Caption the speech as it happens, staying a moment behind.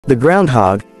The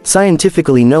groundhog,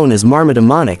 scientifically known as Marmota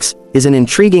monax, is an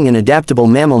intriguing and adaptable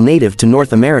mammal native to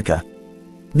North America.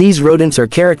 These rodents are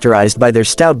characterized by their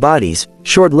stout bodies,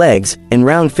 short legs, and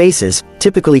round faces,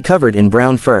 typically covered in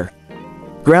brown fur.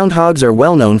 Groundhogs are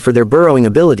well known for their burrowing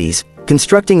abilities,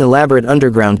 constructing elaborate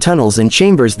underground tunnels and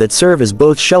chambers that serve as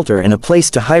both shelter and a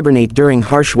place to hibernate during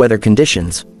harsh weather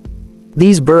conditions.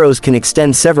 These burrows can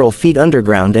extend several feet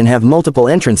underground and have multiple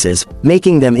entrances,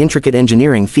 making them intricate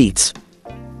engineering feats.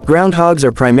 Groundhogs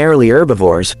are primarily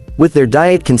herbivores, with their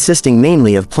diet consisting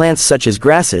mainly of plants such as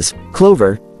grasses,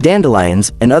 clover,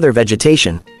 dandelions, and other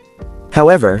vegetation.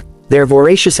 However, their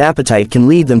voracious appetite can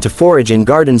lead them to forage in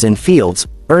gardens and fields,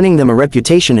 earning them a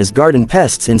reputation as garden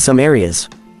pests in some areas.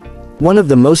 One of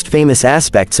the most famous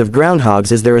aspects of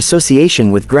groundhogs is their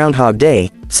association with Groundhog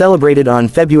Day, celebrated on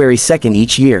February 2nd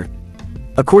each year.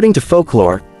 According to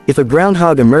folklore, if a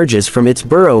groundhog emerges from its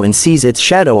burrow and sees its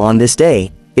shadow on this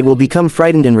day, it will become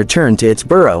frightened and return to its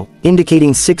burrow,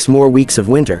 indicating 6 more weeks of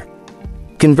winter.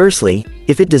 Conversely,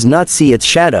 if it does not see its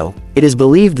shadow, it is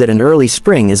believed that an early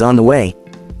spring is on the way.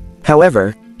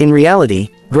 However, in reality,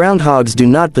 groundhogs do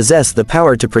not possess the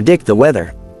power to predict the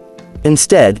weather.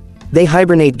 Instead, they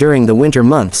hibernate during the winter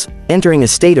months, entering a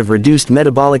state of reduced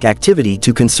metabolic activity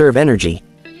to conserve energy.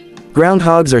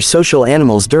 Groundhogs are social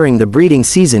animals during the breeding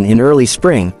season in early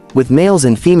spring, with males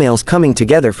and females coming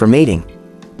together for mating.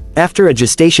 After a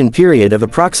gestation period of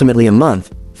approximately a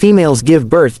month, females give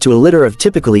birth to a litter of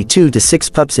typically 2 to 6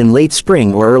 pups in late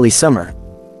spring or early summer.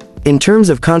 In terms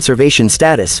of conservation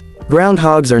status,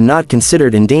 groundhogs are not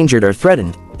considered endangered or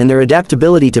threatened, and their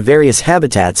adaptability to various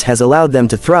habitats has allowed them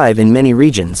to thrive in many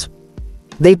regions.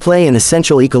 They play an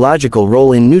essential ecological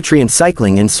role in nutrient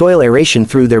cycling and soil aeration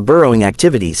through their burrowing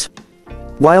activities.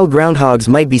 While groundhogs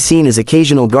might be seen as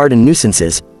occasional garden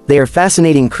nuisances, they are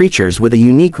fascinating creatures with a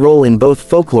unique role in both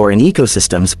folklore and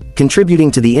ecosystems,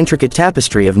 contributing to the intricate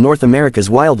tapestry of North America's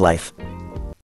wildlife.